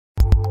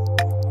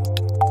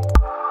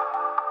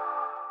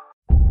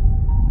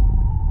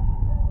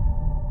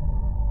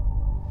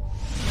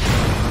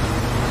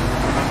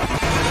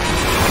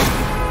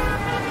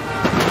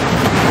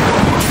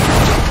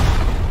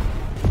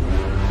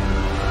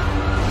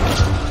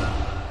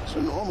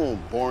Come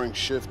on, boring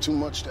shift. Too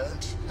much, Dad?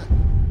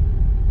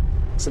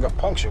 It's like a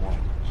puncture wound.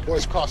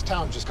 Boys across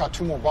town just got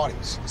 2 more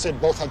bodies.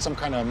 Said both had some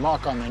kind of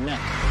mark on their neck.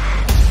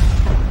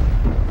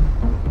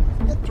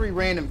 Had 3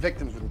 random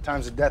victims with the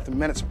times of death and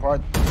minutes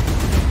apart.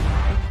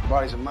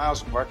 Bodies are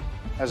miles apart.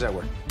 How's that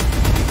work?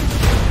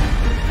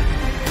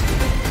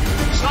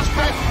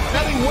 Suspect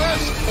heading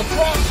west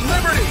across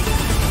Liberty.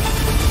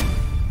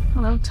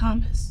 Hello,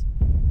 Thomas.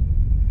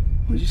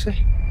 What did you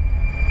say?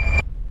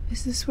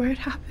 Is this where it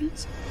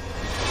happens?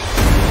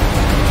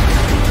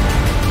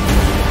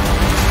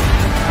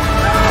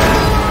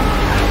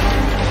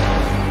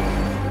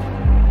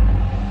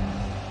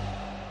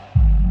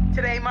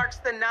 Today marks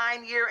the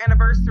 9-year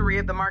anniversary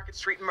of the Market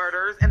Street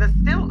murders and a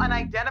still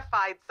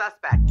unidentified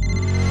suspect.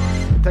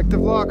 Detective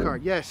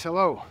Lockhart, yes,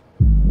 hello.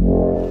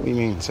 What do you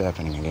mean it's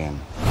happening again?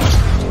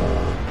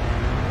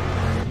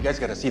 You guys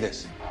gotta see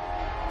this.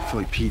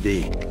 Philly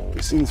PD.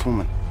 You seen this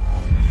woman?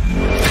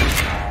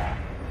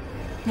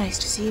 Nice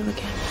to see you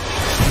again.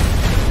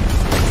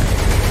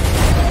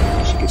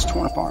 She gets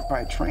torn apart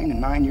by a train,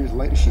 and 9 years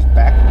later, she's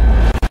back.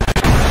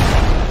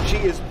 She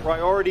is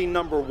priority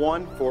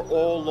 #1 for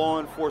all law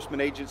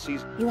enforcement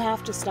agencies. You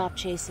have to stop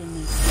chasing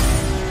me.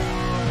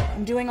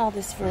 I'm doing all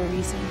this for a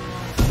reason.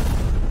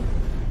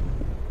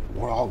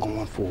 We're all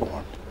going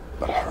forward,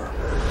 but her.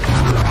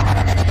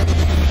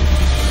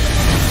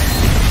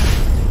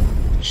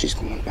 She's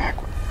going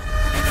backward.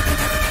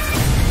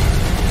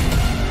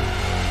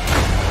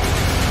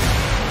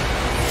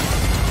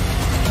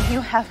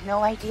 You have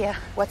no idea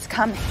what's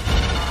coming.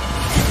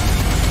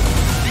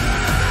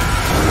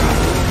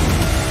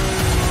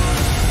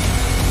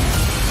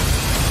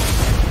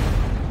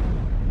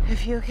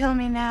 If you kill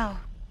me now,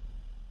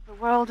 the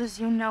world as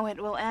you know it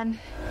will end.